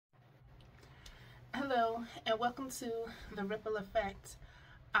Hello, and welcome to The Ripple Effect.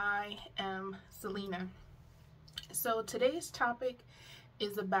 I am Selena. So today's topic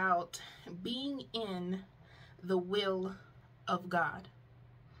is about being in the will of God.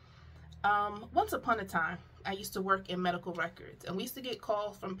 Once upon a time, I used to work in medical records, and we used to get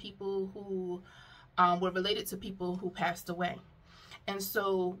calls from people who were related to people who passed away. And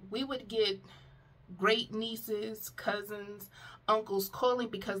so we would get great nieces, cousins, uncles calling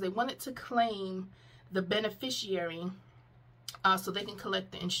because they wanted to claim the beneficiary so they can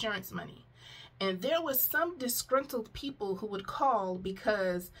collect the insurance money. And there was some disgruntled people who would call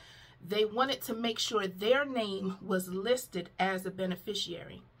because they wanted to make sure their name was listed as a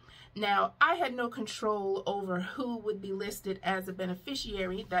beneficiary. Now, I had no control over who would be listed as a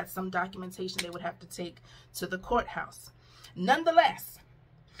beneficiary. That's some documentation they would have to take to the courthouse. Nonetheless,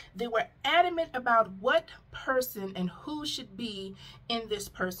 they were adamant about what person and who should be in this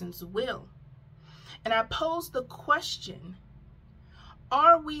person's will. And I posed the question,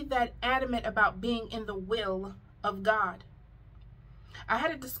 are we that adamant about being in the will of God? I had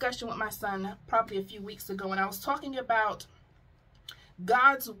a discussion with my son probably a few weeks ago, and I was talking about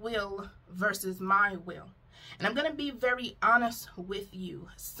God's will versus my will. And I'm going to be very honest with you.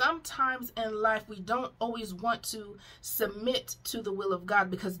 Sometimes in life, we don't always want to submit to the will of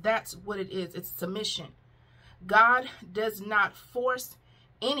God because that's what it is. It's submission. God does not force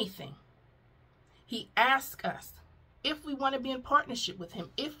anything. He asks us if we want to be in partnership with him,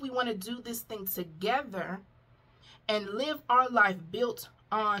 if we want to do this thing together and live our life built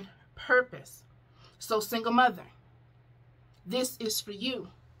on purpose. So, single mother, this is for you.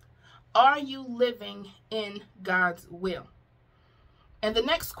 Are you living in God's will? And the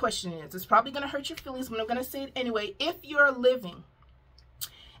next question is, it's probably going to hurt your feelings, but I'm going to say it anyway. If you're living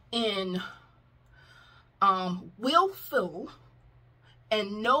in willful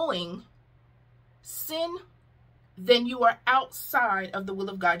and knowing sin, then you are outside of the will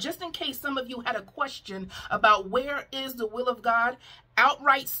of God. Just in case some of you had a question about where is the will of God,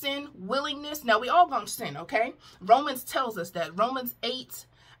 outright sin, willingness. Now, we all gonna sin, okay? Romans tells us that. Romans 8,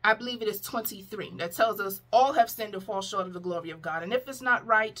 I believe it is 23, that tells us all have sinned and fall short of the glory of God. And if it's not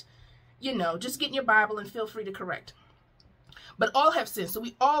right, just get in your Bible and feel free to correct. But all have sinned, so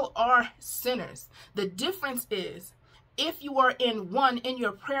we all are sinners. The difference is, if you are in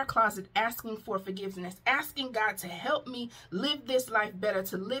your prayer closet asking for forgiveness, asking God to help me live this life better,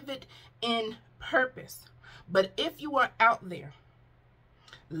 to live it in purpose. But if you are out there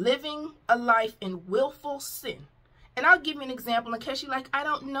living a life in willful sin, and I'll give you an example in case you're like, I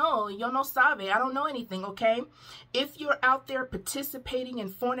don't know, yo no sabe, I don't know anything, okay? If you're out there participating in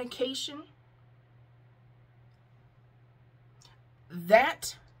fornication,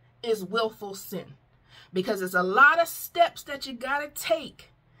 that is willful sin. Because there's a lot of steps that you got to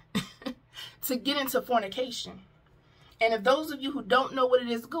take to get into fornication. And if those of you who don't know what it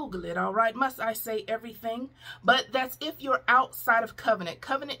is, Google it, all right? Must I say everything? But that's if you're outside of covenant.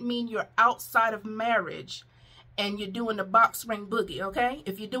 Covenant means you're outside of marriage and you're doing the box ring boogie, okay?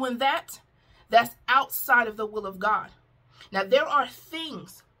 If you're doing that, that's outside of the will of God. Now, there are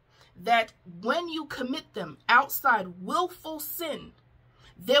things that when you commit them outside willful sin,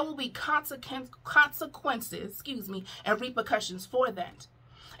 there will be consequences, and repercussions for that.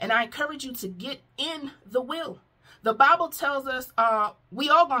 And I encourage you to get in the will. The Bible tells us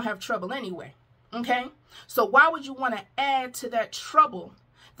we all gonna have trouble anyway, okay? So why would you want to add to that trouble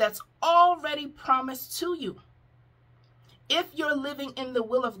that's already promised to you? If you're living in the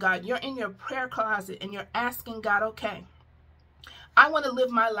will of God, you're in your prayer closet and you're asking God, okay, I want to live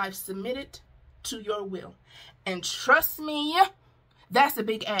my life submitted to your will. And trust me, that's a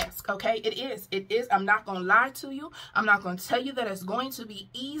big ask, okay? It is. I'm not going to lie to you. I'm not going to tell you that it's going to be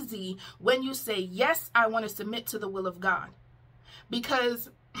easy when you say, yes, I want to submit to the will of God. Because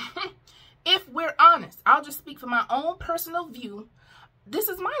if we're honest, I'll just speak from my own personal view. This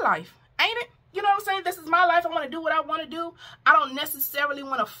is my life, ain't it? You know what I'm saying? This is my life. I want to do what I want to do. I don't necessarily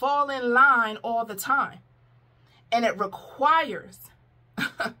want to fall in line all the time. And it requires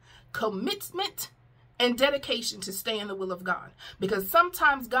commitment and dedication to stay in the will of God. Because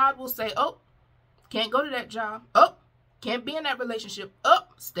sometimes God will say, oh, can't go to that job. Oh, can't be in that relationship. Oh,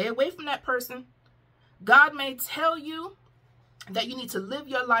 stay away from that person. God may tell you that you need to live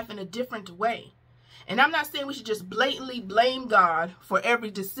your life in a different way. And I'm not saying we should just blatantly blame God for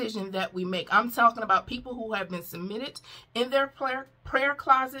every decision that we make. I'm talking about people who have been submitted in their prayer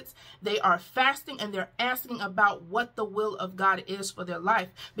closets. They are fasting and they're asking about what the will of God is for their life.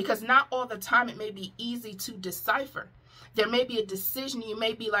 Because not all the time it may be easy to decipher. There may be a decision. You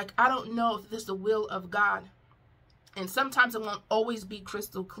may be like, I don't know if this is the will of God. And sometimes it won't always be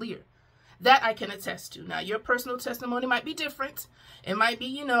crystal clear. That I can attest to. Now, your personal testimony might be different. It might be,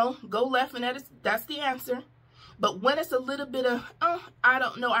 you know, go left and that's the answer. But when it's a little bit of, I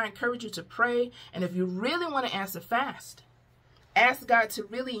don't know, I encourage you to pray. And if you really want to answer fast, ask God to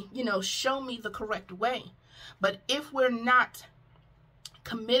really, you know, show me the correct way. But if we're not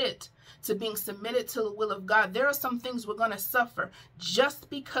committed to being submitted to the will of God, there are some things we're going to suffer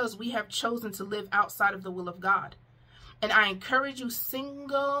just because we have chosen to live outside of the will of God. And I encourage you,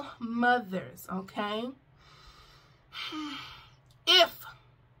 single mothers, okay? If,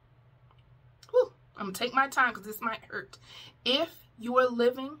 I'm going to take my time because this might hurt. If you are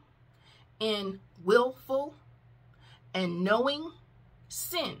living in willful and knowing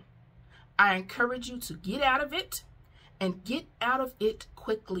sin, I encourage you to get out of it and get out of it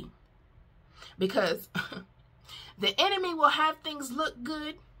quickly. Because the enemy will have things look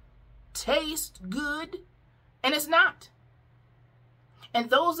good, taste good, and it's not.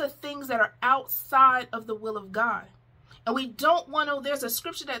 And those are things that are outside of the will of God. And we don't want to, there's a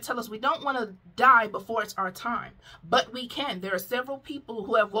scripture that tells us we don't want to die before it's our time. But we can. There are several people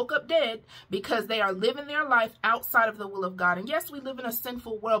who have woke up dead because they are living their life outside of the will of God. And yes, we live in a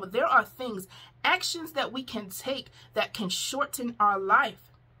sinful world, but there are things, actions that we can take that can shorten our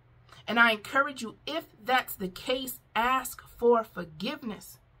life. And I encourage you, if that's the case, ask for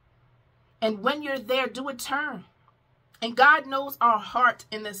forgiveness. And when you're there, do a turn. And God knows our heart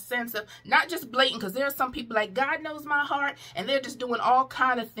in the sense of not just blatant, because there are some people like, God knows my heart, and they're just doing all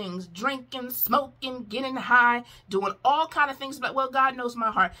kind of things, drinking, smoking, getting high, doing all kind of things. But, well, God knows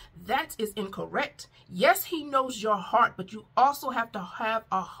my heart. That is incorrect. Yes, he knows your heart, but you also have to have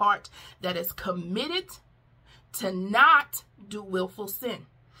a heart that is committed to not do willful sin.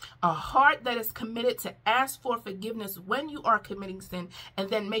 A heart that is committed to ask for forgiveness when you are committing sin and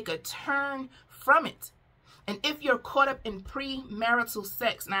then make a turn from it. And if you're caught up in premarital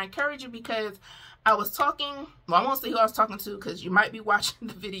sex, and I encourage you, because I was talking, well, I won't say who I was talking to because you might be watching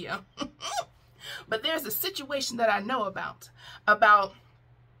the video. But there's a situation that I know about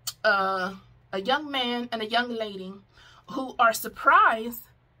a young man and a young lady who are surprised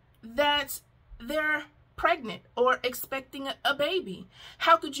that they're pregnant or expecting a baby.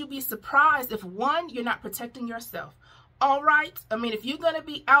 How could you be surprised if, one, you're not protecting yourself? All right. I mean, if you're going to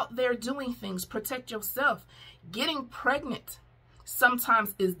be out there doing things, protect yourself. Getting pregnant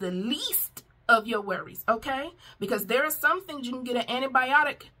sometimes is the least of your worries, okay? Because there are some things you can get an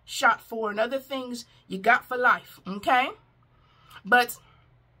antibiotic shot for and other things you got for life, okay? But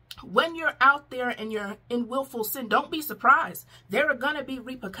when you're out there and you're in willful sin, don't be surprised. There are going to be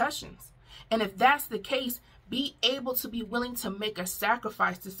repercussions. And if that's the case, be able to be willing to make a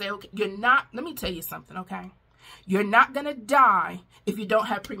sacrifice to say, okay, you're not, let me tell you something, okay? You're not going to die if you don't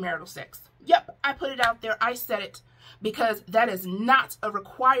have premarital sex. Yep, I put it out there. I said it, because that is not a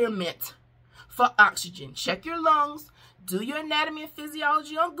requirement for oxygen. Check your lungs. Do your anatomy and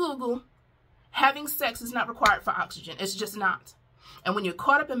physiology on Google. Having sex is not required for oxygen. It's just not. And when you're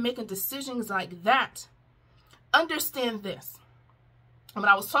caught up in making decisions like that, understand this. When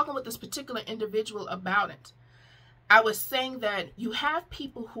I was talking with this particular individual about it, I was saying that you have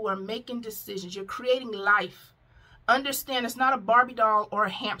people who are making decisions. You're creating life. Understand, it's not a Barbie doll or a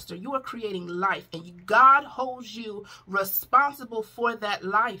hamster. You are creating life, and God holds you responsible for that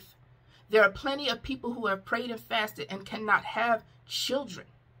life. There are plenty of people who have prayed and fasted and cannot have children.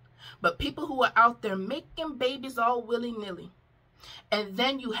 But people who are out there making babies all willy-nilly. And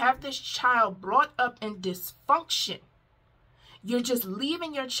then you have this child brought up in dysfunction. You're just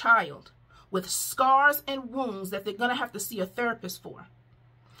leaving your child with scars and wounds that they're going to have to see a therapist for.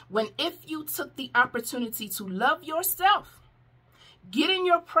 When if you took the opportunity to love yourself, get in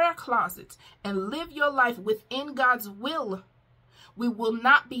your prayer closet, and live your life within God's will, we will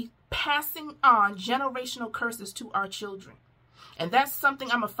not be passing on generational curses to our children. And that's something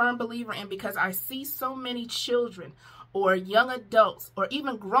I'm a firm believer in, because I see so many children or young adults or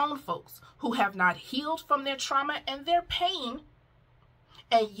even grown folks who have not healed from their trauma and their pain,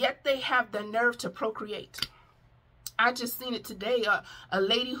 and yet they have the nerve to procreate. I just seen it today, a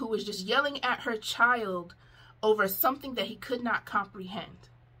lady who was just yelling at her child over something that he could not comprehend.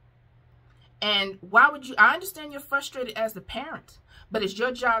 And why would you, I understand you're frustrated as the parent, but it's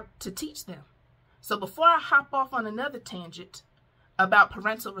your job to teach them. So before I hop off on another tangent about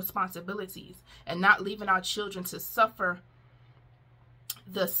parental responsibilities and not leaving our children to suffer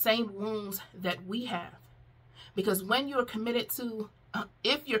the same wounds that we have, because when you're committed to,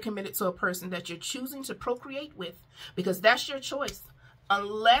 if you're committed to a person that you're choosing to procreate with, because that's your choice,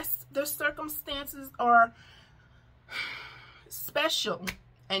 unless the circumstances are special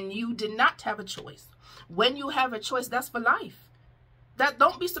and you did not have a choice. When you have a choice, that's for life.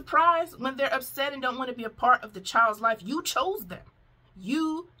 don't be surprised when they're upset and don't want to be a part of the child's life. You chose them.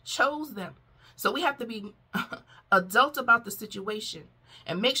 You chose them. So we have to be adult about the situation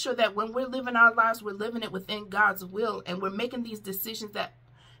and make sure that when we're living our lives, we're living it within God's will, and we're making these decisions that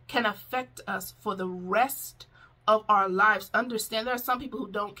can affect us for the rest of our lives. Understand, there are some people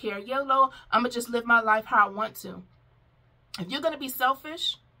who don't care. YOLO, I'm going to just live my life how I want to. If you're going to be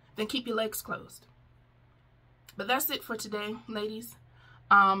selfish, then keep your legs closed. But that's it for today, ladies.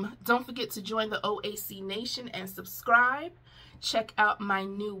 Don't forget to join the OAC Nation and subscribe. Check out my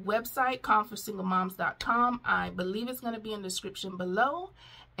new website, calmforsinglemoms.com. I believe it's going to be in the description below.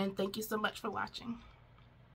 And thank you so much for watching.